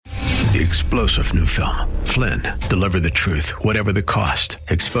the explosive new film, Flynn, Deliver the Truth, Whatever the Cost,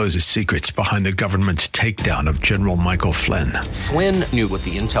 exposes secrets behind the government's takedown of General Michael Flynn. Flynn knew what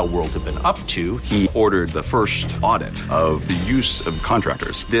the intel world had been up to. He ordered the first audit of the use of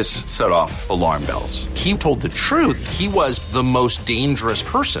contractors. This set off alarm bells. He told the truth. He was the most dangerous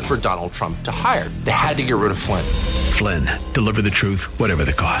person for Donald Trump to hire. They had to get rid of Flynn. Flynn, Deliver the Truth, Whatever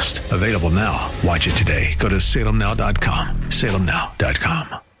the Cost. Available now. Watch it today. Go to salemnow.com.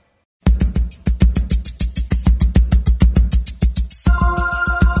 salemnow.com.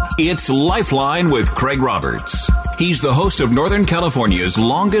 It's Lifeline with Craig Roberts. He's the host of Northern California's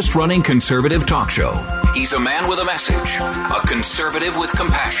longest-running conservative talk show. He's a man with a message, a conservative with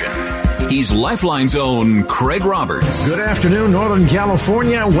compassion. He's Lifeline's own Craig Roberts. Good afternoon, Northern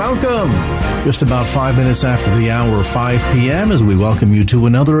California. Welcome. Just about 5 minutes after the hour, 5 p.m., as we welcome you to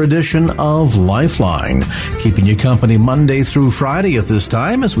another edition of Lifeline. Keeping you company Monday through Friday at this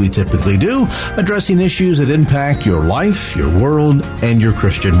time, as we typically do, addressing issues that impact your life, your world, and your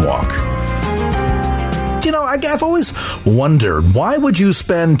Christian walk. You know, I've always wondered, why would you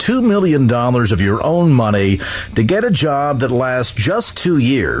spend $2 million of your own money to get a job that lasts just 2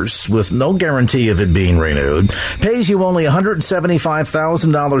 years with no guarantee of it being renewed, pays you only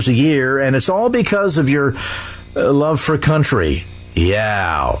 $175,000 a year, and it's all because of your love for country?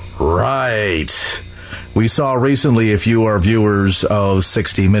 Yeah, right. We saw recently, if you are viewers of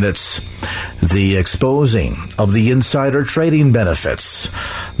 60 Minutes, the exposing of the insider trading benefits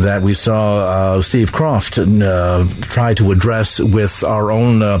that we saw Steve Kroft try to address with our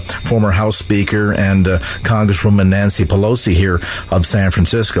own former House Speaker and Congresswoman Nancy Pelosi here of San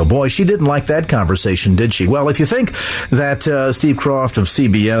Francisco. Boy, she didn't like that conversation, did she? Well, if you think that Steve Kroft of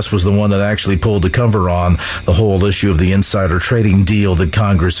CBS was the one that actually pulled the cover on the whole issue of the insider trading deal that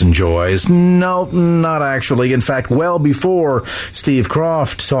Congress enjoys, no, not actually. In fact, well before Steve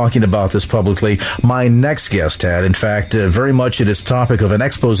Kroft talking about this publicly, my next guest had, in fact, very much at its topic of an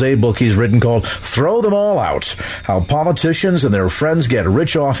expose book he's written called Throw Them All Out, How Politicians and Their Friends Get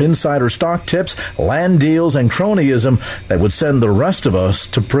Rich Off Insider Stock Tips, Land Deals, and Cronyism that would send the rest of us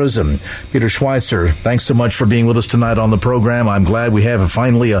to prison. Peter Schweizer, thanks so much for being with us tonight on the program. I'm glad we have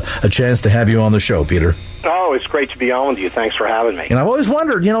finally a chance to have you on the show, Peter. Oh, it's great to be on with you. Thanks for having me. And I've always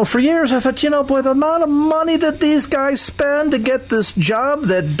wondered, for years, I thought, boy, the amount of money that these guys spend to get this job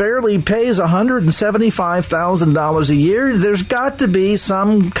that barely pays $175,000 a year, there's got to be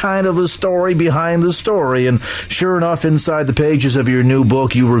some kind of a story behind the story. And sure enough, inside the pages of your new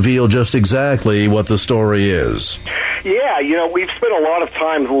book, you reveal just exactly what the story is. Yeah, we've spent a lot of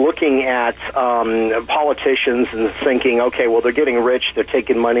time looking at politicians and thinking, okay, well, they're getting rich, they're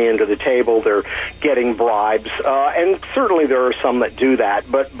taking money into the table, they're getting bribes, and certainly there are some that do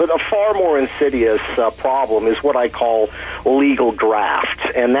that, but a far more insidious problem is what I call legal graft,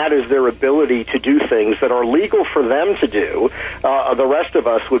 and that is their ability to do things that are legal for them to do. The rest of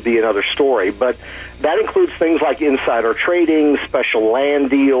us would be another story, but that includes things like insider trading, special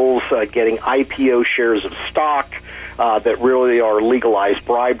land deals, getting IPO shares of stock, that really are legalized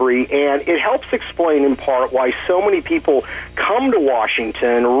bribery, and it helps explain in part why so many people come to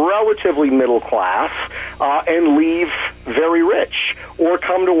Washington relatively middle class and leave very rich, or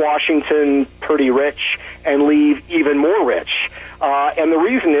come to Washington pretty rich and leave even more rich. And the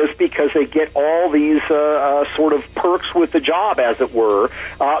reason is because they get all these sort of perks with the job, as it were,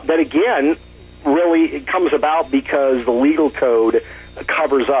 that again really it comes about because the legal code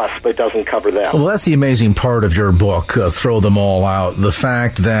covers us but doesn't cover them. Well, that's the amazing part of your book, Throw Them All Out. The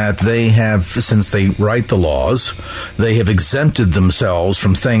fact that they have, since they write the laws, they have exempted themselves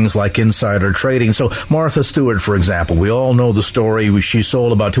from things like insider trading. So Martha Stewart, for example, we all know the story. She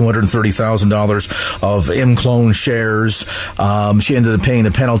sold about $230,000 of ImClone shares. She ended up paying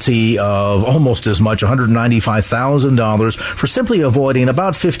a penalty of almost as much, $195,000, for simply avoiding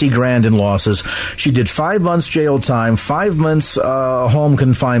about $50,000 in losses. She did 5 months jail time, 5 months home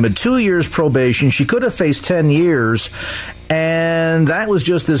confinement, 2 years probation. She could have faced 10 years, and that was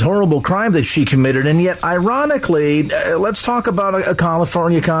just this horrible crime that she committed. And yet, ironically, let's talk about a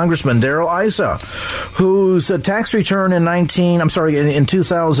California congressman, Darrell Issa, whose tax return in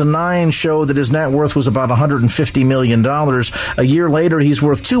 2009 showed that his net worth was about $150 million. A year later, he's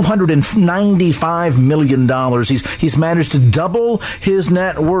worth $295 million. He's managed to double his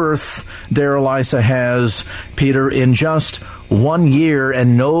net worth, Darrell Issa has, Peter, in just 1 year,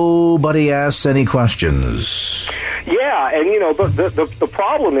 and nobody asks any questions. Yeah, And, you know, the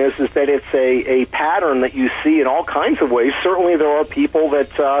problem is that it's a pattern that you see in all kinds of ways. Certainly there are people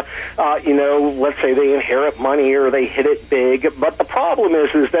that, you know, let's say they inherit money or they hit it big. But the problem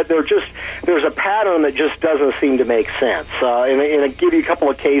is that there's a pattern that just doesn't seem to make sense. And I give you a couple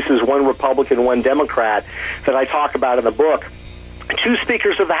of cases, one Republican, one Democrat, that I talk about in the book. Two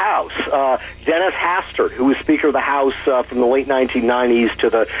speakers of the House, Dennis Hastert, who was Speaker of the House from the late 1990s to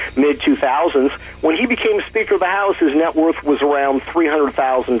the mid-2000s. When he became Speaker of the House, his net worth was around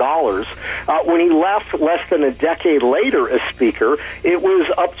 $300,000. When he left less than a decade later as Speaker, it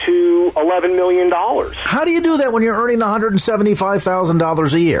was up to $11 million. How do you do that when you're earning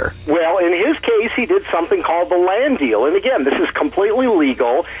 $175,000 a year? Well, in his case, he did something called the land deal. And again, this is completely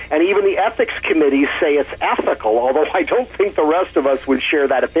legal, and even the ethics committees say it's ethical, although I don't think the rest of us would share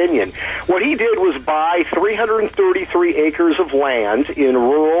that opinion. What he did was buy 333 acres of land in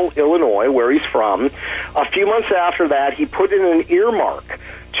rural Illinois, where he's from. A few months after that, he put in an earmark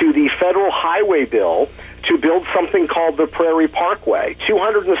to the federal highway bill to build something called the Prairie Parkway,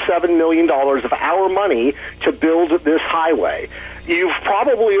 $207 million of our money to build this highway. You've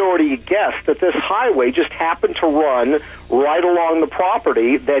probably already guessed that this highway just happened to run right along the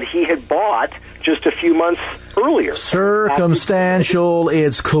property that he had bought just a few months earlier. Circumstantial,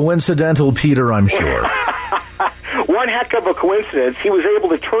 it's coincidental, Peter, I'm sure. One heck of a coincidence. He was able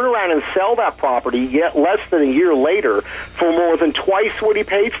to turn around and sell that property yet less than a year later for more than twice what he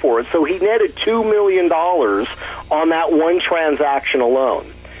paid for it. So he netted $2 million on that one transaction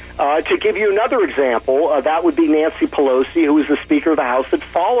alone. To give you another example, that would be Nancy Pelosi, who was the Speaker of the House that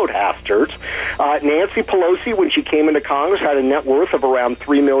followed Hastert. Nancy Pelosi, when she came into Congress, had a net worth of around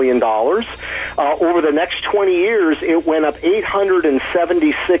 $3 million. Over the next 20 years, it went up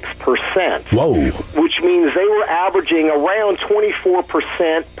 876%. Whoa. Which means they were averaging around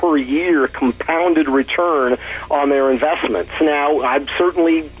 24% per year compounded return on their investments. Now, I'm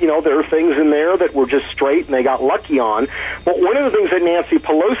certainly, you know, there are things in there that were just straight and they got lucky on. But one of the things that Nancy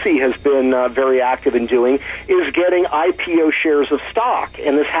Pelosi has been very active in doing is getting IPO shares of stock.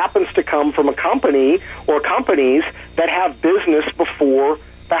 And this happens to come from a company or companies that have business before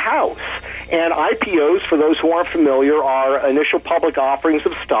the House. And IPOs, for those who aren't familiar, are initial public offerings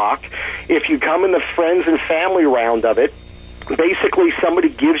of stock. If you come in the friends and family round of it, basically somebody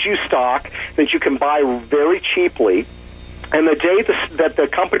gives you stock that you can buy very cheaply. And the day that the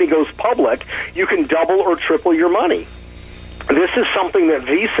company goes public, you can double or triple your money. This is something that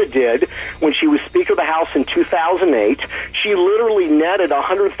Visa did when she was Speaker of the House in 2008. She literally netted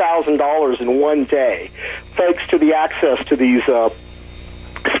 $100,000 in one day, thanks to the access to these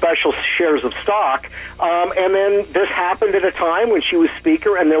special shares of stock. And then this happened at a time when she was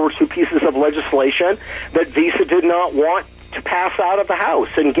Speaker, and there were two pieces of legislation that Visa did not want to pass out of the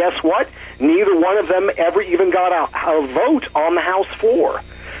House. And guess what? Neither one of them ever even got a vote on the House floor.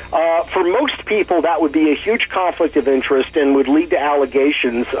 For most people, that would be a huge conflict of interest and would lead to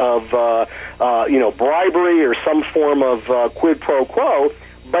allegations of, bribery or some form of quid pro quo.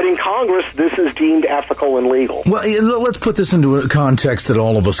 But in Congress, this is deemed ethical and legal. Well, let's put this into a context that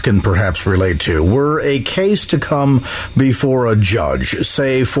all of us can perhaps relate to. Were a case to come before a judge,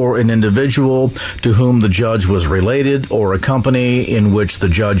 say for an individual to whom the judge was related or a company in which the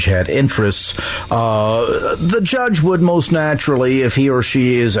judge had interests, the judge would most naturally, if he or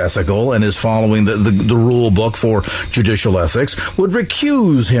she is ethical and is following the rule book for judicial ethics, would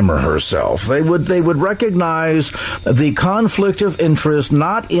recuse him or herself. They would recognize the conflict of interest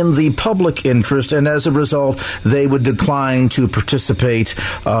not in the public interest, and as a result, they would decline to participate,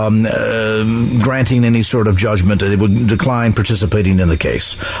 granting any sort of judgment. They would decline participating in the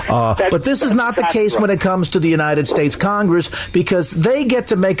case. But this is not the case when it comes to the United States Congress, because they get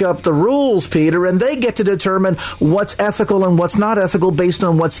to make up the rules, Peter, and they get to determine what's ethical and what's not ethical based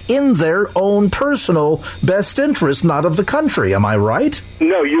on what's in their own personal best interest, not of the country. Am I right?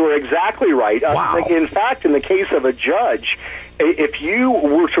 No, you are exactly right. Wow. In fact, in the case of a judge, if you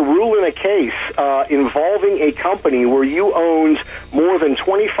were to rule in a case involving a company where you owned more than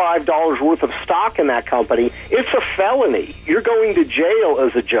 $25 worth of stock in that company, it's a felony. You're going to jail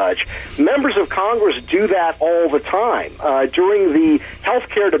as a judge. Members of Congress do that all the time. During the health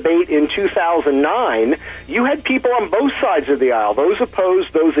care debate in 2009, you had people on both sides of the aisle, those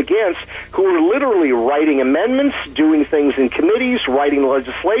opposed, those against, who were literally writing amendments, doing things in committees, writing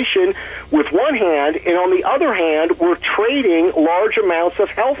legislation with one hand, and on the other hand, were trading large amounts of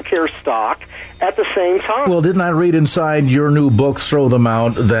healthcare stock at the same time. Well, didn't I read inside your new book, Throw Them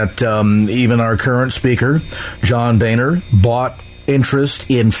Out, that even our current speaker, John Boehner, bought interest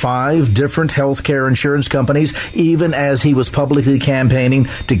in 5 different healthcare insurance companies, even as he was publicly campaigning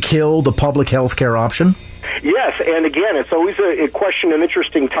to kill the public healthcare option? Yes, and again, it's always a question of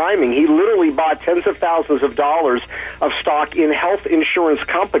interesting timing. He literally bought tens of thousands of dollars of stock in health insurance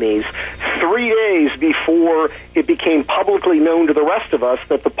companies 3 days before it became publicly known to the rest of us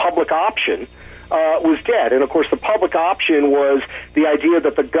that the public option was dead. And, of course, the public option was the idea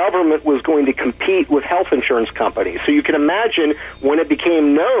that the government was going to compete with health insurance companies. So you can imagine when it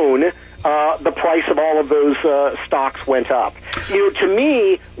became known, the price of all of those stocks went up. To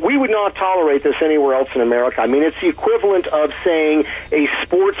me, we would not tolerate this anywhere else in America. I mean, it's the equivalent of saying a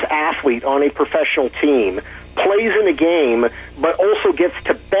sports athlete on a professional team plays in a game, but also gets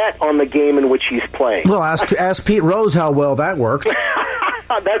to bet on the game in which he's playing. Well, ask Pete Rose how well that worked.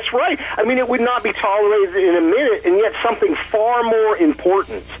 That's right. I mean, it would not be tolerated in a minute, and yet something far more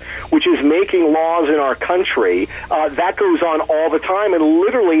important, which is making laws in our country, that goes on all the time. And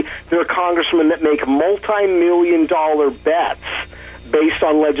literally, there are congressmen that make multi-million-dollar bets based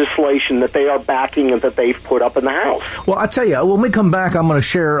on legislation that they are backing and that they've put up in the House. Well, I tell you, when we come back, I'm going to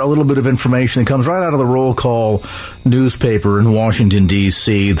share a little bit of information that comes right out of the Roll Call newspaper in Washington,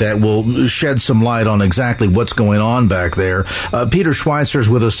 D.C. that will shed some light on exactly what's going on back there. Peter Schweizer is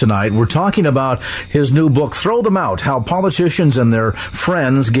with us tonight. We're talking about his new book, Throw Them Out, How Politicians and Their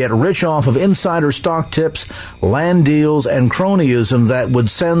Friends Get Rich Off of Insider Stock Tips, Land Deals, and Cronyism that would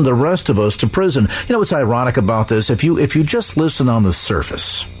send the rest of us to prison. You know what's ironic about this? If you just listen on the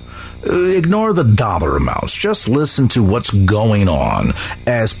surface, ignore the dollar amounts, just listen to what's going on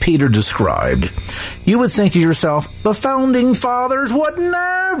as Peter described, you would think to yourself, the Founding Fathers would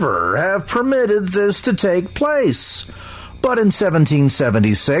never have permitted this to take place. But in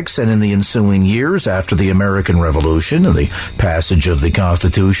 1776 and in the ensuing years after the American Revolution and the passage of the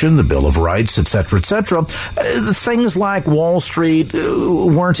Constitution, the Bill of Rights, etc., things like Wall Street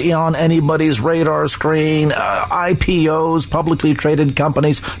weren't on anybody's radar screen, IPOs, publicly traded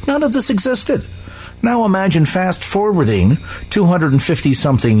companies, none of this existed. Now imagine fast-forwarding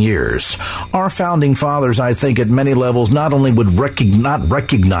 250-something years. Our Founding Fathers, I think, at many levels, not only would not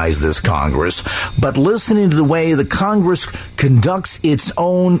recognize this Congress, but listening to the way the Congress conducts its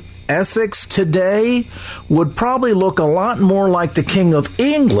own ethics today would probably look a lot more like the King of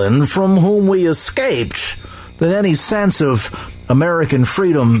England from whom we escaped than any sense of American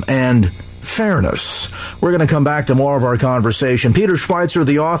freedom and fairness. We're going to come back to more of our conversation. Peter Schweizer,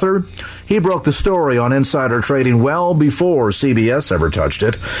 the author, he broke the story on insider trading well before CBS ever touched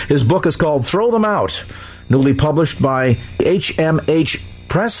it. His book is called Throw Them Out, newly published by HMH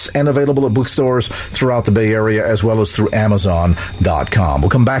Press and available at bookstores throughout the Bay Area as well as through Amazon.com. We'll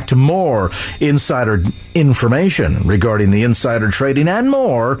come back to more insider information regarding the insider trading and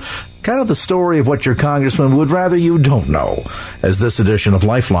more, kind of the story of what your congressman would rather you don't know, as this edition of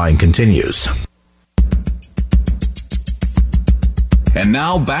Lifeline continues. And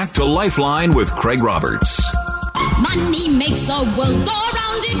now back to Lifeline with Craig Roberts. Money makes the world go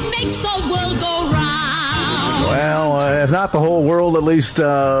round, it makes the world go round. Well, if not the whole world, at least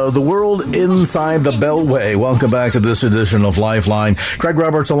the world inside the Beltway. Welcome back to this edition of Lifeline. Craig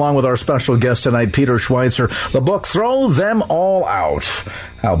Roberts along with our special guest tonight, Peter Schweizer. The book, Throw Them All Out,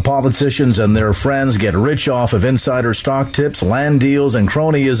 How Politicians and Their Friends Get Rich Off of Insider Stock Tips, Land Deals, and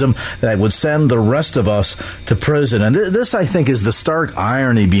Cronyism that would send the rest of us to prison. And this, I think, is the stark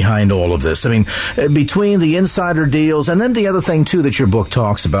irony behind all of this. I mean, between the insider deals and then the other thing, too, that your book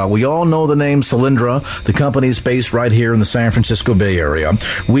talks about. We all know the name Solyndra. The company's based right here in the San Francisco Bay Area.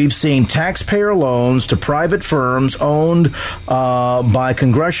 We've seen taxpayer loans to private firms owned by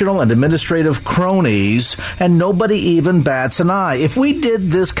congressional and administrative cronies, and nobody even bats an eye. If we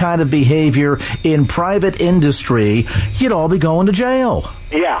did this kind of behavior in private industry, you'd all be going to jail.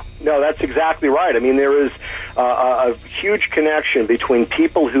 Yeah, no, that's exactly right. I mean, there is a huge connection between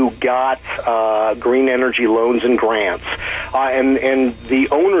people who got green energy loans and grants and the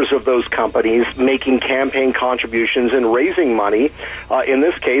owners of those companies making campaign contributions and raising money, in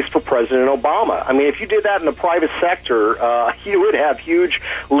this case, for President Obama. I mean, if you did that in the private sector, you would have huge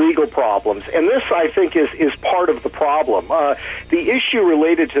legal problems. And this, I think, is part of the problem. The issue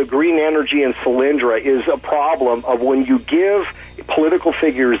related to green energy and Solyndra is a problem of when you give political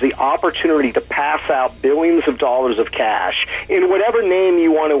figures the opportunity to pass out billions of dollars of cash in whatever name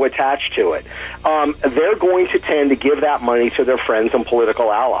you want to attach to it, they're going to tend to give that money to their friends and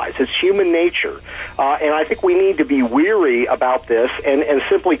political allies. It's human nature. And I think we need to be weary about this and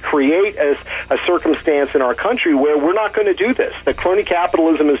simply create a circumstance in our country where we're not going to do this. That crony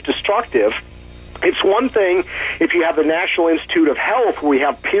capitalism is destructive. It's one thing if you have the National Institute of Health, where we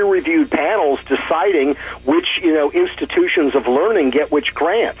have peer-reviewed panels deciding which, institutions of learning get which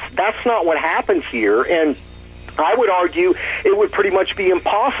grants. That's not what happened here, and I would argue it would pretty much be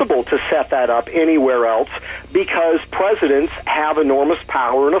impossible to set that up anywhere else because presidents have enormous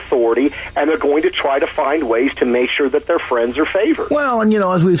power and authority, and they're going to try to find ways to make sure that their friends are favored. Well, and,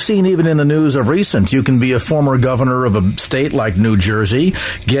 as we've seen even in the news of recent, you can be a former governor of a state like New Jersey,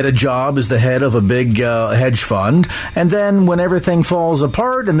 get a job as the head of a big hedge fund, and then when everything falls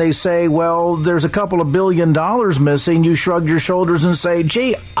apart and they say, well, there's a couple of $1 billion missing, you shrug your shoulders and say,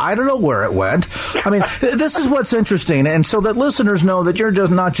 gee, I don't know where it went. I mean, this is what's interesting, and so that listeners know that you're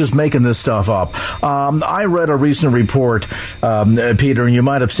just not just making this stuff up. I read a recent report, Peter, and you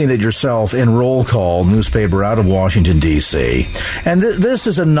might have seen it yourself in Roll Call, newspaper out of Washington, D.C. And this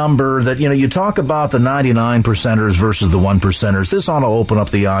is a number that, you talk about the 99 percenters versus the 1 percenters. This ought to open up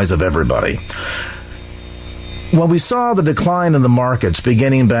the eyes of everybody. When we saw the decline in the markets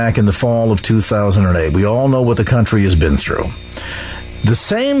beginning back in the fall of 2008, we all know what the country has been through. The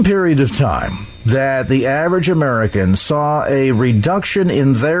same period of time that the average American saw a reduction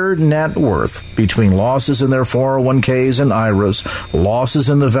in their net worth between losses in their 401ks and IRAs, losses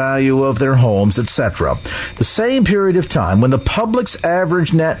in the value of their homes, etc. The same period of time when the public's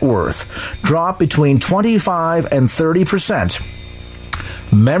average net worth dropped between 25 and 30%,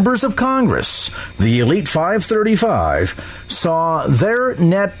 members of Congress, the Elite 535, saw their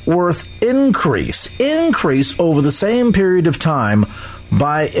net worth increase over the same period of time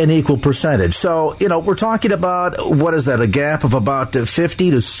by an equal percentage. So, we're talking about, what is that, a gap of about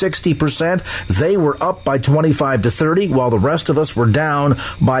 50 to 60%. They were up by 25 to 30, while the rest of us were down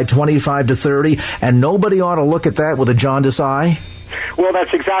by 25 to 30, and nobody ought to look at that with a jaundiced eye. Well,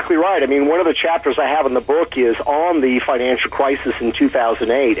 that's exactly right. I mean, one of the chapters I have in the book is on the financial crisis in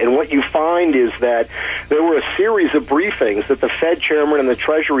 2008, and what you find is that there were a series of briefings that the Fed chairman and the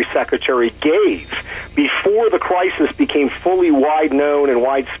Treasury Secretary gave before the crisis became fully wide known and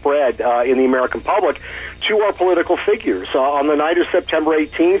widespread in the American public to our political figures. On the night of September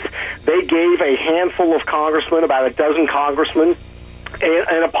 18th, they gave a handful of congressmen, about a dozen congressmen,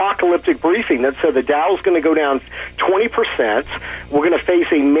 an apocalyptic briefing that said the Dow's going to go down 20%. We're going to face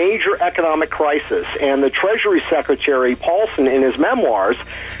a major economic crisis. And the Treasury Secretary, Paulson, in his memoirs,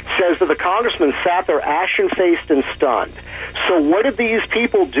 says that the congressmen sat there ashen-faced and stunned. So what did these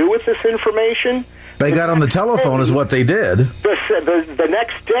people do with this information? They got on the telephone is what they did. The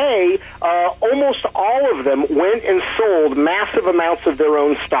next day, almost all of them went and sold massive amounts of their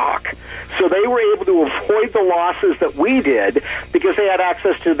own stock. So they were able to avoid the losses that we did because they had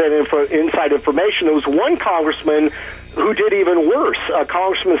access to that inside information. There was one congressman who did even worse.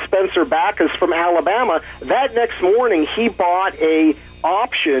 Congressman Spencer Backus from Alabama. That next morning, he bought a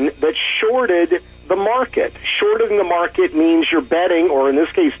option that shorted the market. Shorting the market means you're betting, or in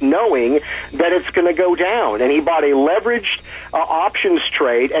this case, knowing that it's going to go down. And he bought a leveraged options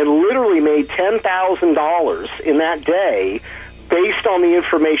trade and literally made $10,000 in that day based on the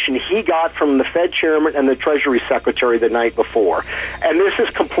information he got from the Fed chairman and the Treasury Secretary the night before. And this is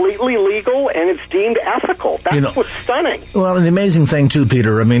completely legal, and it's deemed ethical. That's what's stunning. Well, and the amazing thing, too,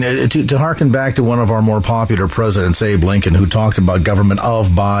 Peter, I mean, to harken back to one of our more popular presidents, Abe Lincoln, who talked about government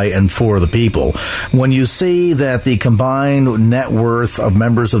of, by, and for the people, when you see that the combined net worth of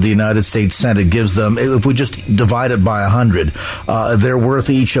members of the United States Senate gives them, if we just divide it by 100, they're worth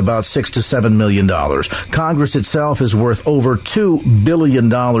each about $6 to $7 million. Congress itself is worth over $2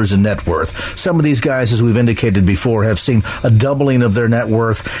 billion in net worth. Some of these guys, as we've indicated before, have seen a doubling of their net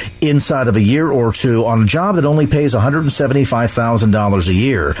worth inside of a year or two on a job that only pays $175,000 a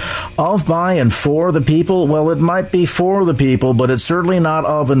year. Of, by, and for the people, well, it might be for the people, but it's certainly not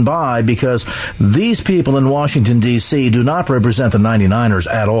of and by, because these people in Washington, D.C. do not represent the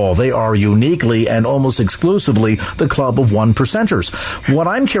 99ers at all. They are uniquely and almost exclusively the club of 1 percenters. What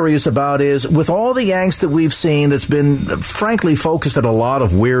I'm curious about is, with all the angst that we've seen that's been, frankly, focused at a lot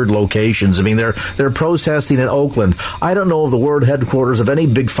of weird locations. I mean, they're protesting in Oakland. I don't know of the world headquarters of any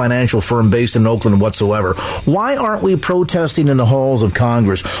big financial firm based in Oakland whatsoever. Why aren't we protesting in the halls of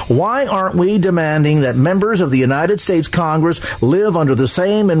Congress? Why aren't we demanding that members of the United States Congress live under the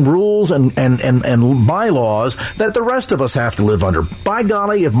same rules and bylaws that the rest of us have to live under? By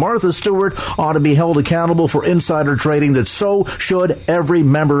golly, if Martha Stewart ought to be held accountable for insider trading, that so should every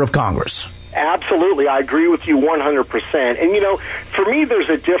member of Congress. Absolutely. I agree with you 100%. And, for me, there's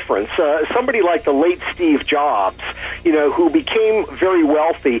a difference. Somebody like the late Steve Jobs, who became very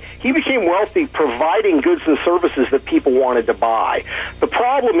wealthy, he became wealthy providing goods and services that people wanted to buy. The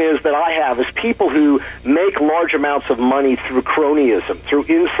problem is that I have is people who make large amounts of money through cronyism, through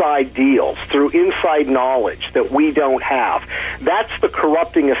inside deals, through inside knowledge that we don't have. That's the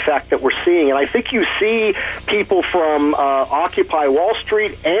corrupting effect that we're seeing. And I think you see people from Occupy Wall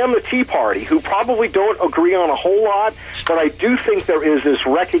Street and the Tea Party who probably don't agree on a whole lot, but I do think there is this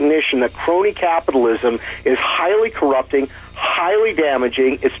recognition that crony capitalism is highly corrupting, highly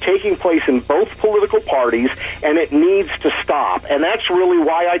damaging. It's taking place in both political parties, and it needs to stop. And that's really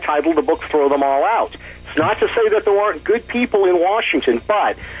why I titled the book Throw Them All Out. It's not to say that there aren't good people in Washington,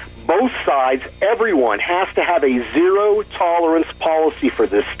 but both sides, everyone has to have a zero-tolerance policy for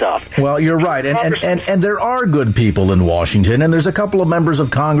this stuff. Well, you're right, and there are good people in Washington, and there's a couple of members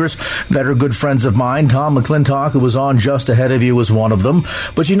of Congress that are good friends of mine. Tom McClintock, who was on just ahead of you, was one of them.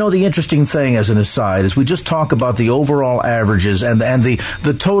 But the interesting thing, as an aside, is we just talk about the overall averages and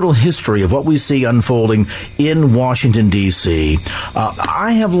the total history of what we see unfolding in Washington, D.C.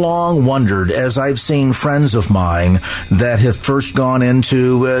 I have long wondered, as I've seen friends of mine that have first gone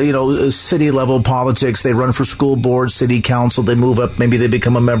into, city-level politics. They run for school board, city council. They move up. Maybe they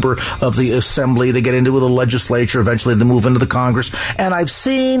become a member of the assembly. They get into the legislature. Eventually, they move into the Congress. And I've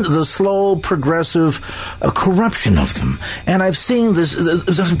seen the slow, progressive corruption of them. And I've seen this.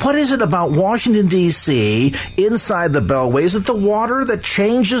 What is it about Washington, D.C., inside the Beltway? Is it the water that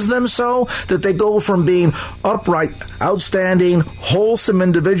changes them so that they go from being upright, outstanding, wholesome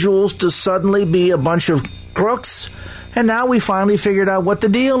individuals to suddenly be a bunch of crooks? And now we finally figured out what the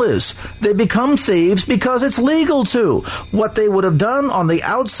deal is. They become thieves because it's legal to. What they would have done on the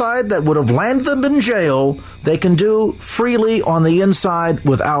outside that would have landed them in jail, they can do freely on the inside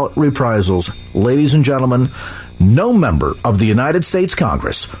without reprisals. Ladies and gentlemen, no member of the United States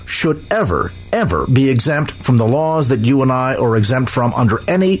Congress should ever be exempt from the laws that you and I are exempt from under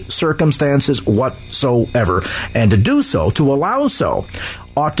any circumstances whatsoever. And to do so, to allow so,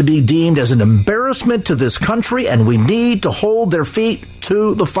 ought to be deemed as an embarrassment to this country, and we need to hold their feet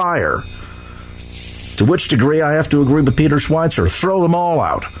to the fire. To which degree I have to agree with Peter Schweitzer. Throw them all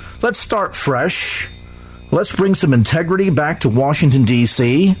out. Let's start fresh. Let's bring some integrity back to Washington,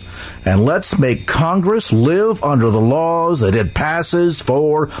 D.C., and let's make Congress live under the laws that it passes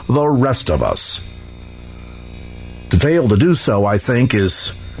for the rest of us. To fail to do so, I think,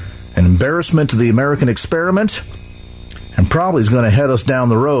 is an embarrassment to the American experiment, and probably is going to head us down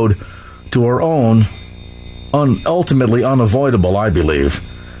the road to our own, ultimately unavoidable, I believe,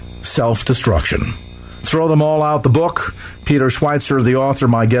 self-destruction. Throw Them All Out, the book. Peter Schweitzer, the author,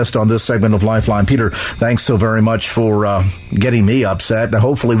 my guest on this segment of Lifeline. Peter, thanks so very much for getting me upset. Now,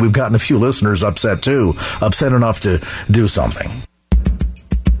 hopefully we've gotten a few listeners upset, too. Upset enough to do something.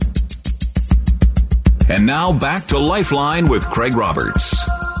 And now back to Lifeline with Craig Roberts.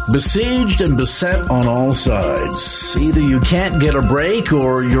 Besieged and beset on all sides. Either you can't get a break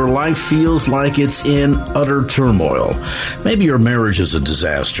or your life feels like it's in utter turmoil. Maybe your marriage is a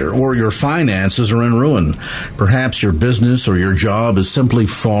disaster or your finances are in ruin. Perhaps your business or your job is simply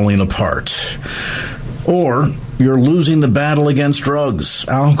falling apart. Or you're losing the battle against drugs,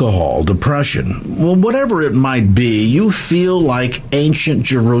 alcohol, depression. Well, whatever it might be, you feel like ancient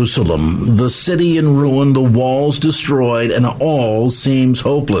Jerusalem, the city in ruin, the walls destroyed, and all seems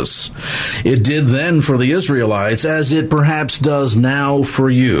hopeless. It did then for the Israelites, as it perhaps does now for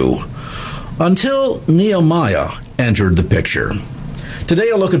you. Until Nehemiah entered the picture. Today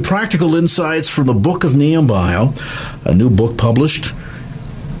I'll look at practical insights from the book of Nehemiah, a new book published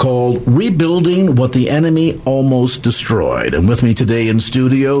called Rebuilding What the Enemy Almost Destroyed. And with me today in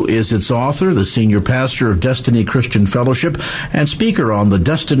studio is its author, the senior pastor of Destiny Christian Fellowship, and speaker on the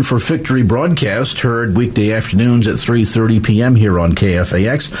Destined for Victory broadcast, heard weekday afternoons at 3:30 p.m. here on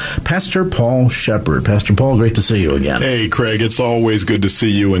KFAX, Pastor Paul Shepard. Pastor Paul, great to see you again. Hey, Craig, it's always good to see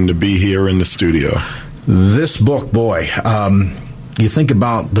you and to be here in the studio. This book, boy, you think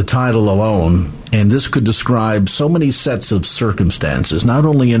about the title alone, and this could describe so many sets of circumstances, not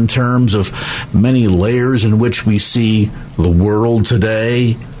only in terms of many layers in which we see the world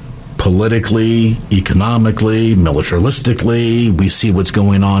today, politically, economically, militaristically. We see what's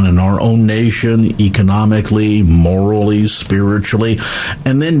going on in our own nation, economically, morally, spiritually,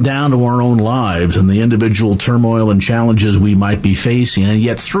 and then down to our own lives and the individual turmoil and challenges we might be facing. And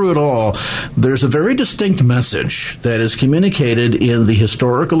yet through it all, there's a very distinct message that is communicated in the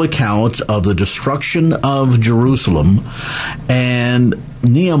historical account of the destruction of Jerusalem and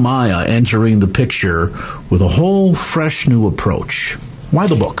Nehemiah entering the picture with a whole fresh new approach. Why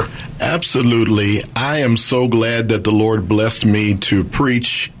the book? Absolutely. I am so glad that the Lord blessed me to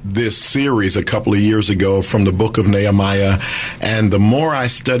preach this series a couple of years ago from the book of Nehemiah. And the more I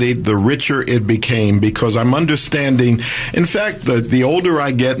studied, the richer it became, because I'm understanding, in fact, the older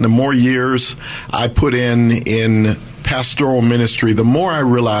I get and the more years I put in pastoral ministry, the more I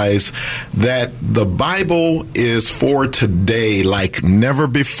realize that the Bible is for today like never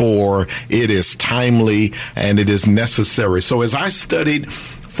before. It is timely and it is necessary. So as I studied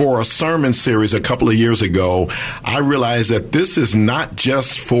for a sermon series a couple of years ago, I realized that this is not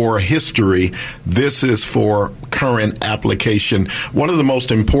just for history, this is for current application. One of the most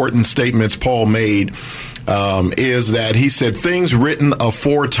important statements Paul made is that he said, things written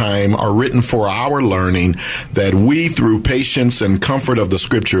aforetime are written for our learning, that we, through patience and comfort of the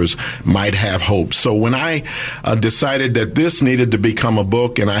Scriptures, might have hope. So when I decided that this needed to become a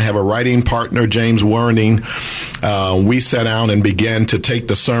book, and I have a writing partner, James Werning, we sat down and began to take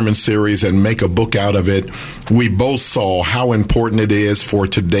the sermon series and make a book out of it. We both saw how important it is for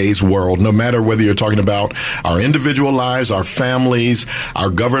today's world, no matter whether you're talking about our individual lives, our families, our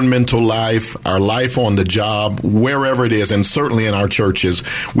governmental life, our life on the job, wherever it is, and certainly in our churches.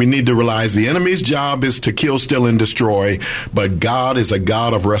 We need to realize the enemy's job is to kill, steal, and destroy, but God is a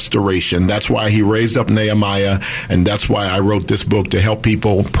God of restoration. That's why he raised up Nehemiah, and that's why I wrote this book, to help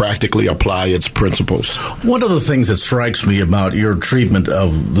people practically apply its principles. One of the things that strikes me about your treatment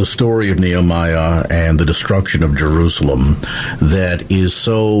of the story of Nehemiah and the destruction of Jerusalem that is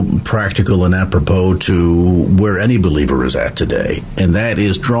so practical and apropos to where any believer is at today, and that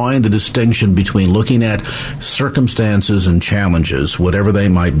is drawing the distinction between looking at circumstances and challenges, whatever they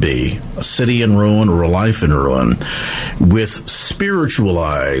might be, a city in ruin or a life in ruin, with spiritual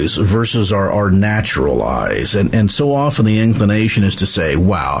eyes versus our natural eyes. And so often the inclination is to say,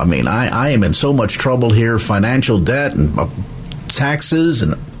 wow, I mean, I am in so much trouble here, financial debt and taxes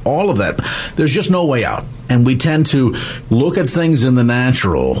and all of that. There's just no way out. And we tend to look at things in the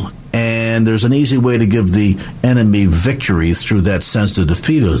natural, and there's an easy way to give the enemy victory through that sense of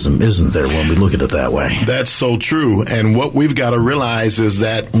defeatism, isn't there, when we look at it that way? That's so true. And what we've got to realize is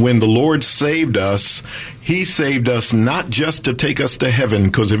that when the Lord saved us, he saved us not just to take us to heaven,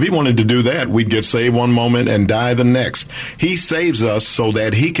 because if he wanted to do that, we'd get saved one moment and die the next. He saves us so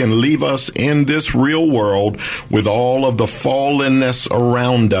that he can leave us in this real world with all of the fallenness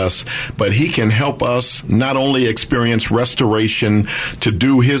around us, but he can help us not only experience restoration to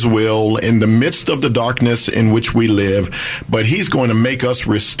do his will in the midst of the darkness in which we live, but he's going to make us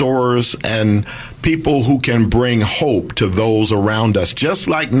restorers and people who can bring hope to those around us. Just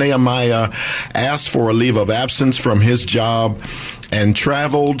like Nehemiah asked for a leave of absence from his job and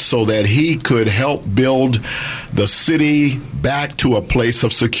traveled so that he could help build the city back to a place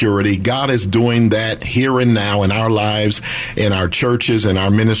of security. God is doing that here and now in our lives, in our churches, in our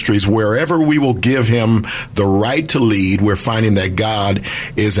ministries. Wherever we will give him the right to lead, we're finding that God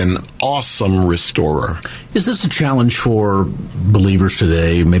is an awesome restorer. Is this a challenge for believers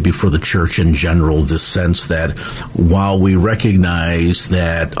today, maybe for the church in general, this sense that while we recognize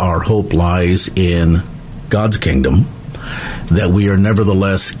that our hope lies in God's kingdom, that we are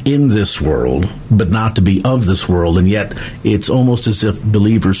nevertheless in this world, but not to be of this world, and yet it's almost as if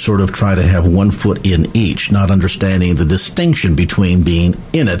believers sort of try to have one foot in each, not understanding the distinction between being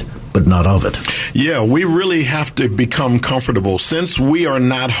in it but not of it. Yeah, we really have to become comfortable. Since we are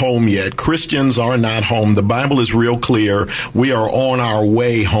not home yet, Christians are not home. The Bible is real clear. We are on our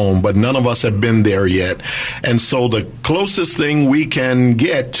way home, but none of us have been there yet. And so the closest thing we can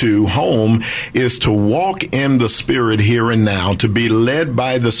get to home is to walk in the Spirit here and now, to be led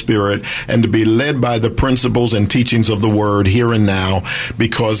by the Spirit and to be led by the principles and teachings of the Word here and now,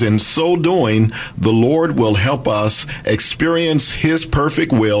 because in so doing, the Lord will help us experience his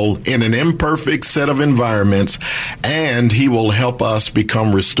perfect will in an imperfect set of environments, and he will help us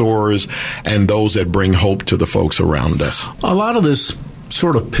become restorers and those that bring hope to the folks around us. A lot of this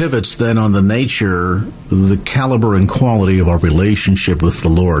sort of pivots then on the nature, the caliber and quality of our relationship with the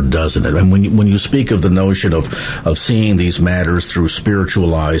Lord, doesn't it? And when you speak of the notion of seeing these matters through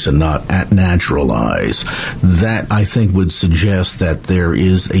spiritual eyes and not at natural eyes, that I think would suggest that there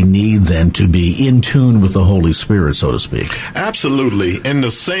is a need then to be in tune with the Holy Spirit, so to speak. Absolutely. In the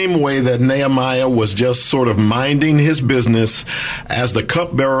same way that Nehemiah was just sort of minding his business as the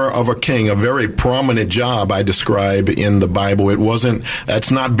cupbearer of a king, a very prominent job I describe in the Bible. It wasn't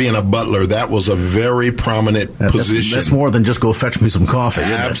That's not being a butler. That was a very prominent position. That's more than just go fetch me some coffee.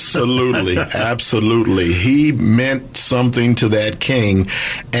 Absolutely. Absolutely. He meant something to that king.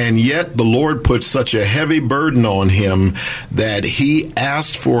 And yet the Lord put such a heavy burden on him that he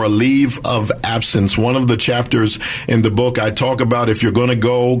asked for a leave of absence. One of the chapters in the book, I talk about if you're going to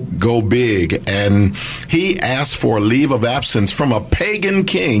go big. And he asked for a leave of absence from a pagan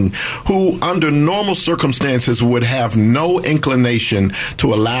king who, under normal circumstances, would have no inclination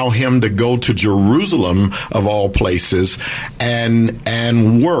to allow him to go to Jerusalem, of all places,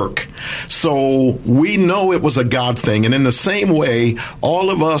 and work. So we know it was a God thing. And in the same way, all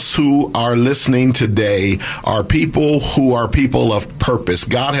of us who are listening today are people who are people of purpose.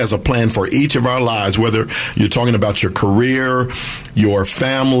 God has a plan for each of our lives, whether you're talking about your career, your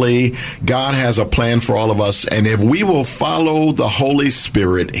family. God has a plan for all of us. And if we will follow the Holy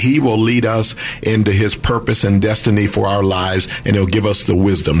Spirit, he will lead us into his purpose and destiny for our lives, and he'll give us the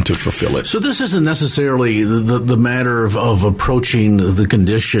wisdom to fulfill it. So this isn't necessarily the matter of approaching the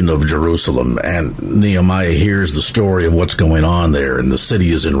condition of Jerusalem. And Nehemiah hears the story of what's going on there, and the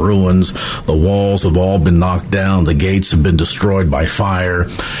city is in ruins. The walls have all been knocked down. The gates have been destroyed by fire.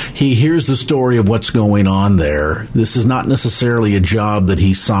 He hears the story of what's going on there. This is not necessarily a job that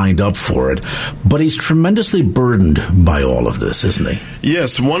he signed up for it, but he's tremendously burdened by all of this, isn't he?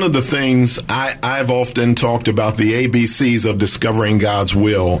 Yes, one of the things I've often talked about, the ABCs of discovering God's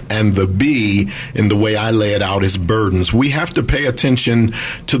will, and the B, in the way I lay it out, is burdens. We have to pay attention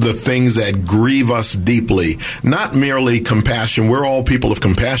to the things that grieve us deeply, not merely compassion. We're all people of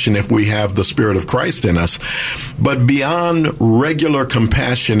compassion if we have the Spirit of Christ in us. But beyond regular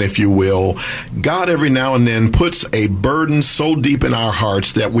compassion, if you will, God every now and then puts a burden so deep in our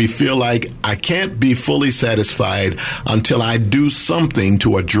hearts that we feel like I can't be fully satisfied until I do something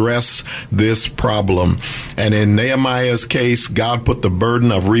to address this problem. And in Nehemiah's case, God put the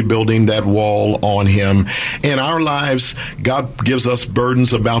burden of rebuilding that wall on him. In our lives, God gives us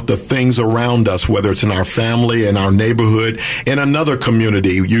burdens about the things around us, whether it's in our family, in our neighborhood, in another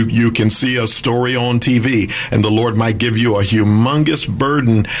community. You can see a story on TV, and the Lord might give you a humongous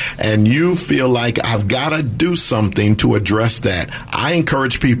burden, and you feel like I've got to do something to address that. I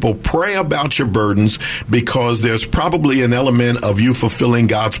encourage people, pray about your burdens, because there's probably an element of you fulfilling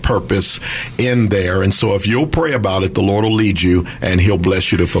God's purpose in there. And so if you'll pray about it, the Lord will lead you, and he'll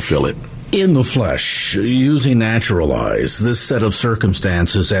bless you to fulfill it. In the flesh, using natural eyes, this set of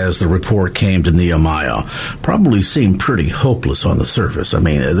circumstances, as the report came to Nehemiah, probably seemed pretty hopeless on the surface. I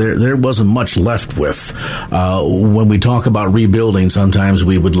mean, there wasn't much left with. When we talk about rebuilding, sometimes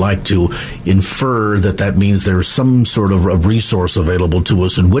we would like to infer that means there's some sort of a resource available to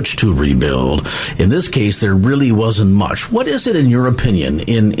us in which to rebuild. In this case, there really wasn't much. What is it, in your opinion,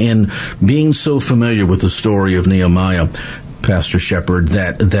 in being so familiar with the story of Nehemiah, Pastor Shepard,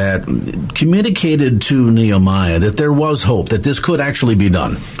 that communicated to Nehemiah that there was hope, that this could actually be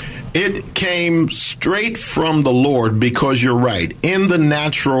done? It came straight from the Lord, because you're right. In the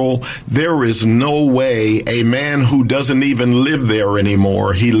natural, there is no way a man who doesn't even live there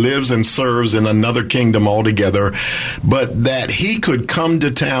anymore, he lives and serves in another kingdom altogether, but that he could come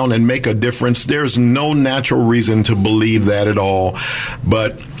to town and make a difference. There's no natural reason to believe that at all.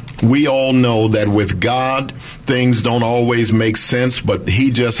 But we all know that with God, things don't always make sense, but he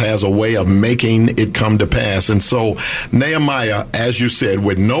just has a way of making it come to pass. And so Nehemiah, as you said,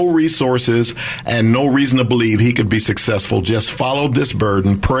 with no resources and no reason to believe he could be successful, just followed this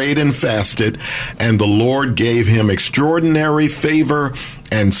burden, prayed and fasted, and the Lord gave him extraordinary favor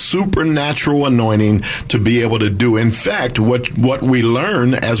and supernatural anointing to be able to do. In fact, what we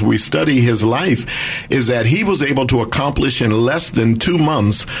learn as we study his life is that he was able to accomplish in less than 2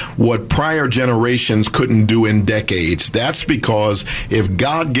 months what prior generations couldn't do in decades. That's because if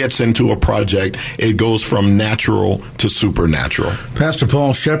God gets into a project, it goes from natural to supernatural. Pastor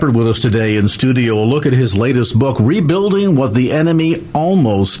Paul Shepard with us today in studio. A look at his latest book, Rebuilding What the Enemy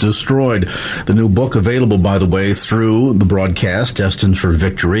Almost Destroyed. The new book available, by the way, through the broadcast, Destined for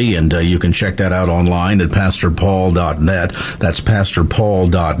Victory, and you can check that out online at pastorpaul.net. That's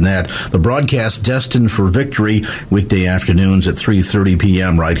pastorpaul.net. The broadcast, Destined for Victory, weekday afternoons at 3:30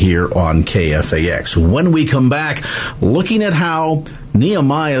 p.m. right here on KFAX. When we come back, looking at how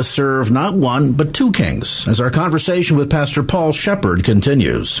Nehemiah served not one, but 2 kings, as our conversation with Pastor Paul Shepard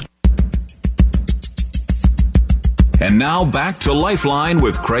continues. And now back to Lifeline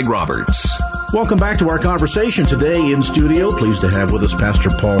with Craig Roberts. Welcome back to our conversation today in studio. Pleased to have with us Pastor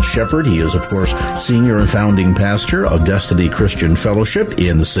Paul Shepard. He is, of course, senior and founding pastor of Destiny Christian Fellowship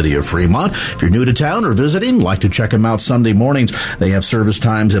in the city of Fremont. If you're new to town or visiting, like to check them out Sunday mornings. They have service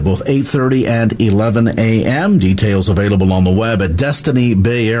times at both 8:30 and 11 a.m. Details available on the web at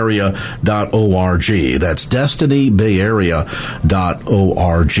destinybayarea.org. That's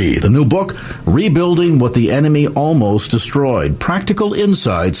destinybayarea.org. The new book, Rebuilding What the Enemy Almost Destroyed. Practical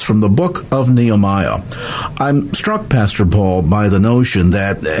insights from the book of Nehemiah. I'm struck, Pastor Paul, by the notion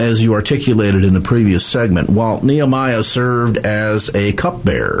that, as you articulated in the previous segment, while Nehemiah served as a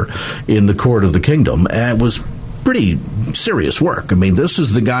cupbearer in the court of the kingdom, and was pretty serious work. I mean, this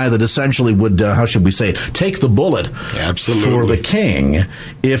is the guy that essentially would, take the bullet for the king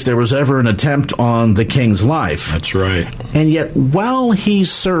if there was ever an attempt on the king's life. That's right. And yet, while he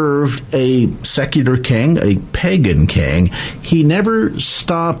served a secular king, a pagan king, he never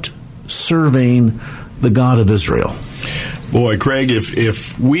stopped serving the God of Israel. Boy, Craig,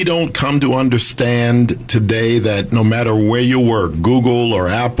 if we don't come to understand today that no matter where you work, Google or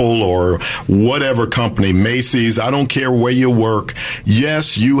Apple or whatever company, Macy's, I don't care where you work,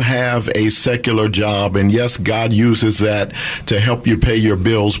 yes, you have a secular job, and yes, God uses that to help you pay your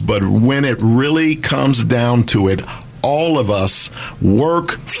bills, but when it really comes down to it, all of us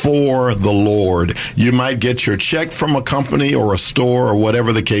work for the Lord. You might get your check from a company or a store or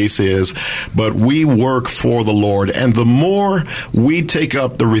whatever the case is, but we work for the Lord. And the more we take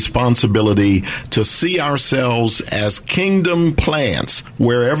up the responsibility to see ourselves as kingdom plants,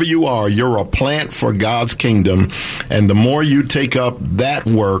 wherever you are, you're a plant for God's kingdom. And the more you take up that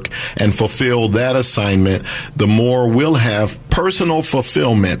work and fulfill that assignment, the more we'll have personal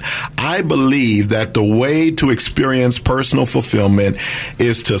fulfillment. I believe that the way to experience personal fulfillment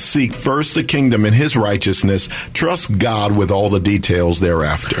is to seek first the kingdom and his righteousness, trust God with all the details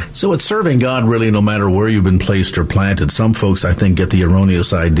thereafter. So it's serving God really no matter where you've been placed or planted. Some folks, I think, get the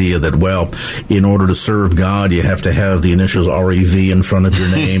erroneous idea that, well, in order to serve God, you have to have the initials REV in front of your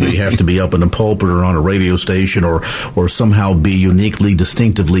name, or you have to be up in a pulpit or on a radio station, or somehow be uniquely,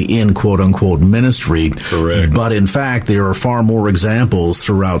 distinctively in quote-unquote ministry. Correct. But in fact, there are far more examples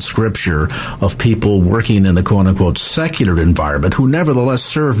throughout Scripture of people working in the quote-unquote secular environment who nevertheless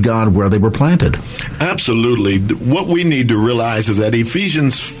served God where they were planted. Absolutely. What we need to realize is that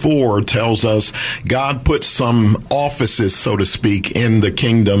Ephesians 4 tells us God put some offices, so to speak, in the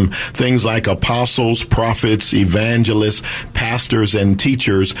kingdom, things like apostles, prophets, evangelists, pastors, and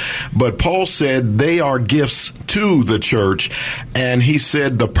teachers. But Paul said they are gifts to the church, and he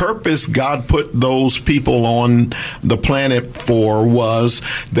said the purpose God put those people on the planet for was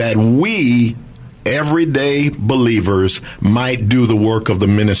that we, everyday believers, might do the work of the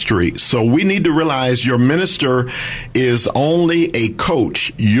ministry. So we need to realize your minister is only a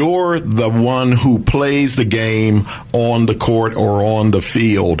coach. You're the one who plays the game on the court or on the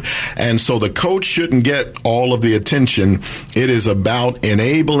field. And so the coach shouldn't get all of the attention. It is about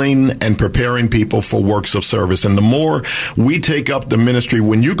enabling and preparing people for works of service. And the more we take up the ministry,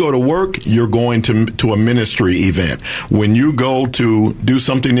 when you go to work, you're going to a ministry event. When you go to do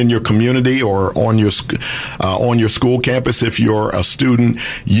something in your community or on your school campus, if you're a student,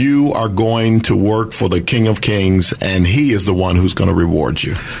 you are going to work for the King of Kings, and he is the one who's going to reward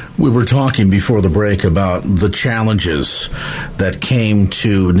you. We were talking before the break about the challenges that came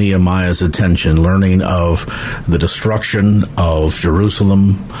to Nehemiah's attention, learning of the destruction of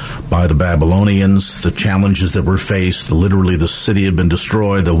Jerusalem by the Babylonians, the challenges that were faced. Literally, the city had been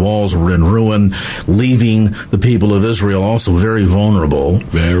destroyed, the walls were in ruin, leaving the people of Israel also very vulnerable.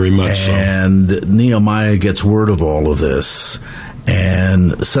 Very much so. And Nehemiah gets word of all of this,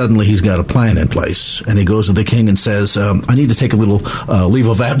 and suddenly he's got a plan in place. And he goes to the king and says, I need to take a little leave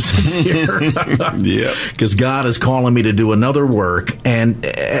of absence here. Yeah. Because God is calling me to do another work. And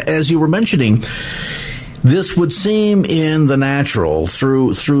as you were mentioning, this would seem in the natural,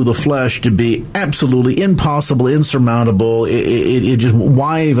 through the flesh, to be absolutely impossible, insurmountable. It just,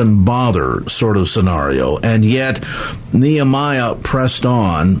 why even bother sort of scenario. And yet Nehemiah pressed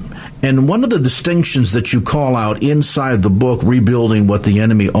on. And one of the distinctions that you call out inside the book, Rebuilding What the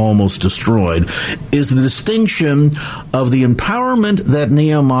Enemy Almost Destroyed, is the distinction of the empowerment that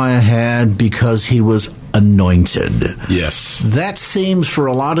Nehemiah had because he was anointed. Yes. That seems for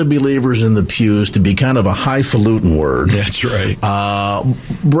a lot of believers in the pews to be kind of a highfalutin word. That's right.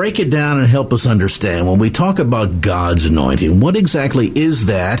 Break it down and help us understand. When we talk about God's anointing, what exactly is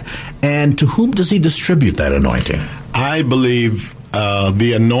that, and to whom does he distribute that anointing? I believe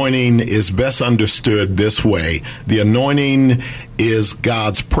the anointing is best understood this way. The anointing is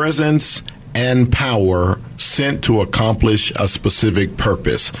God's presence and power sent to accomplish a specific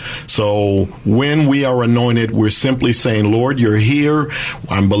purpose. So when we are anointed, we're simply saying, Lord, you're here.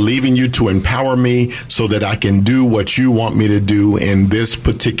 I'm believing you to empower me so that I can do what you want me to do in this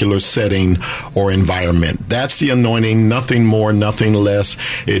particular setting or environment. That's the anointing, nothing more, nothing less.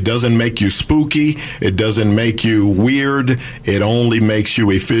 It doesn't make you spooky. It doesn't make you weird. It only makes you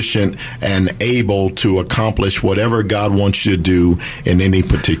efficient and able to accomplish whatever God wants you to do in any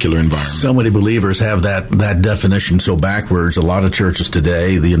particular environment. So many believers have that definition so backwards. A lot of churches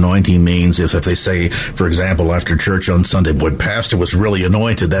today, the anointing means if they say, for example, after church on Sunday, boy, pastor was really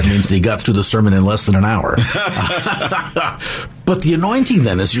anointed, that means that he got through the sermon in less than an hour. But the anointing,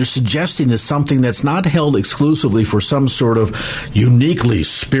 then, as you're suggesting, is something that's not held exclusively for some sort of uniquely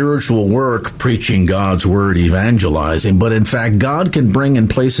spiritual work, preaching God's word, evangelizing, but in fact, God can bring and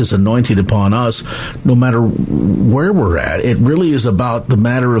place his anointing upon us no matter where we're at. It really is about the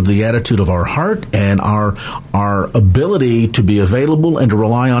matter of the attitude of our heart and our ability to be available and to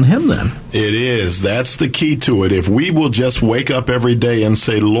rely on him, then. It is. That's the key to it. If we will just wake up every day and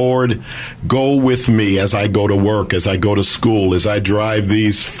say, Lord, go with me as I go to work, as I go to school, as I drive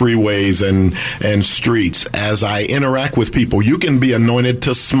these freeways and streets, as I interact with people. You can be anointed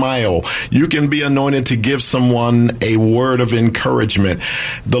to smile. You can be anointed to give someone a word of encouragement.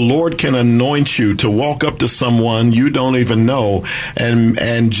 The Lord can anoint you to walk up to someone you don't even know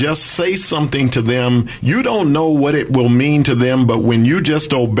and just say something to them. You don't know what it will mean to them, but when you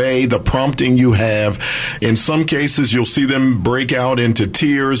just obey the prompting you have, in some cases you'll see them break out into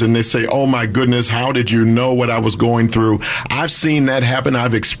tears and they say, oh my goodness, how did you know what I was going through? I've seen that happen.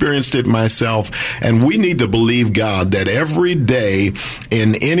 I've experienced it myself. And we need to believe God that every day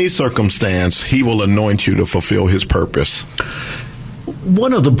in any circumstance, he will anoint you to fulfill his purpose.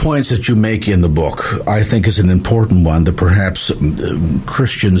 One of the points that you make in the book, I think, is an important one that perhaps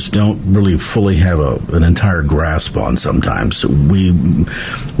Christians don't really fully have an entire grasp on sometimes. We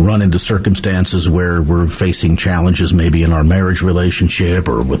run into circumstances where we're facing challenges maybe in our marriage relationship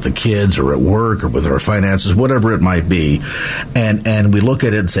or with the kids or at work or with our finances, whatever it might be, and we look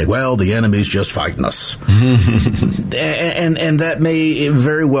at it and say, well, the enemy's just fighting us. and that may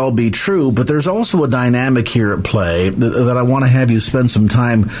very well be true, but there's also a dynamic here at play that I want to have you spend some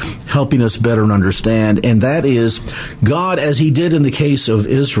time helping us better understand, and that is God, as he did in the case of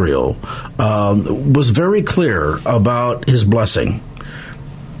Israel, was very clear about his blessing.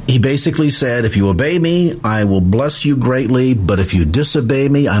 He basically said, if you obey me, I will bless you greatly, but if you disobey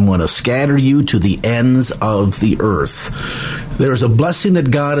me, I'm going to scatter you to the ends of the earth. There's a blessing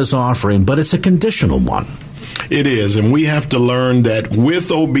that God is offering, but it's a conditional one. It is, and we have to learn that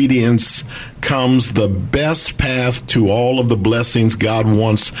with obedience comes the best path to all of the blessings God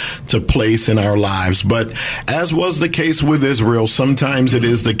wants to place in our lives. But as was the case with Israel, sometimes it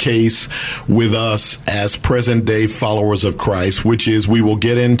is the case with us as present-day followers of Christ, which is we will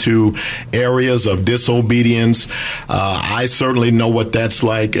get into areas of disobedience. I certainly know what that's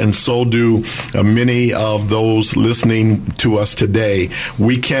like, and so do many of those listening to us today.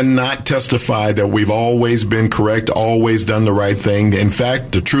 We cannot testify that we've always been correct, always done the right thing. In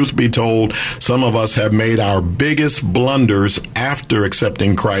fact, the truth be told, some of us have made our biggest blunders after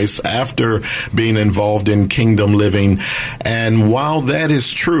accepting Christ, after being involved in kingdom living. And while that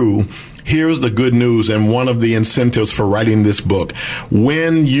is true, here's the good news and one of the incentives for writing this book.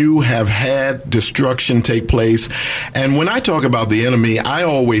 When you have had destruction take place, and when I talk about the enemy, I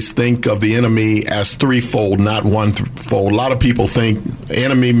always think of the enemy as threefold, not one-fold. A lot of people think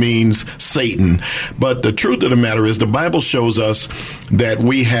enemy means Satan. But the truth of the matter is the Bible shows us that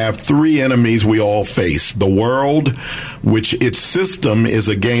we have three enemies we all face. The world, which its system is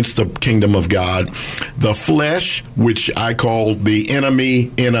against the kingdom of God. The flesh, which I call the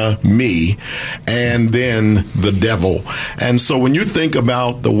enemy in a me. And then the devil. And so when you think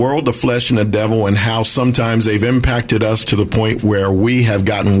about the world, the flesh, and the devil, and how sometimes they've impacted us to the point where we have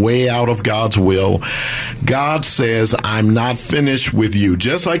gotten way out of God's will, God says, I'm not finished with you.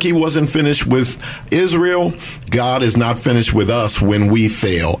 Just like he wasn't finished with Israel, God is not finished with us when we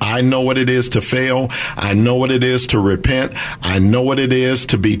fail. I know what it is to fail. I know what it is to repent. I know what it is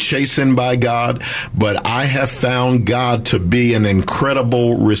to be chastened by God. But I have found God to be an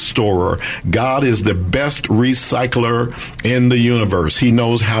incredible restorer. God is the best recycler in the universe. He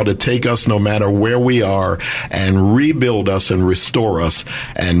knows how to take us no matter where we are and rebuild us and restore us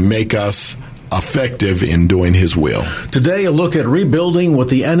and make us effective in doing his will. Today, a look at rebuilding what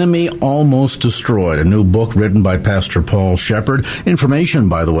the enemy almost destroyed. A new book written by Pastor Paul Shepherd. Information,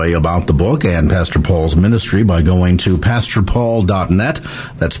 by the way, about the book and Pastor Paul's ministry by going to pastorpaul.net.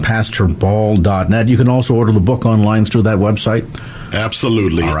 That's pastorpaul.net. You can also order the book online through that website.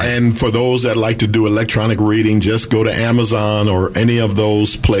 Absolutely. All right. And for those that like to do electronic reading, just go to Amazon or any of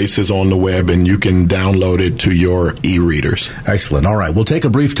those places on the web and you can download it to your e-readers. Excellent. All right. We'll take a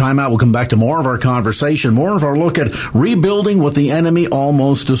brief time out. We'll come back to more of our conversation, more of our look at rebuilding what the enemy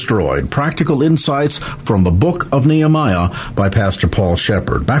almost destroyed. Practical insights from the Book of Nehemiah by Pastor Paul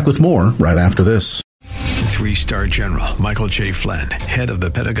Shepard. Back with more right after this. 3-star General Michael J. Flynn, head of the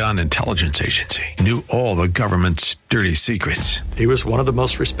Pentagon Intelligence Agency, knew all the government's dirty secrets. He was one of the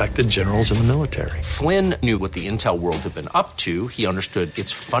most respected generals in the military. Flynn knew what the intel world had been up to. He understood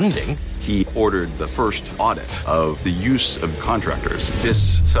its funding. He ordered the first audit of the use of contractors.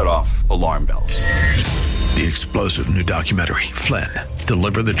 This set off alarm bells. The explosive new documentary, Flynn,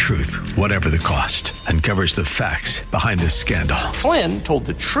 Deliver the Truth, Whatever the Cost, uncovers the facts behind this scandal. Flynn told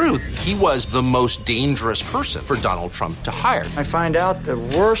the truth. He was the most dangerous person for Donald Trump to hire. I find out the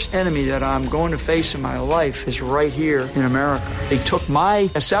worst enemy that I'm going to face in my life is right here in America. They took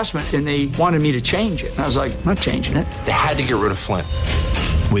my assessment and they wanted me to change it. And I was like, I'm not changing it. They had to get rid of Flynn.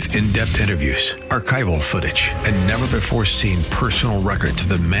 With in-depth interviews, archival footage, and never-before-seen personal records of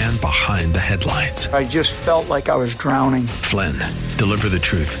the man behind the headlines. I just felt like I was drowning. Flynn, Deliver the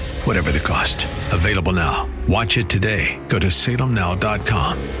Truth, Whatever the Cost. Available now. Watch it today. Go to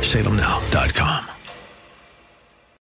salemnow.com. salemnow.com.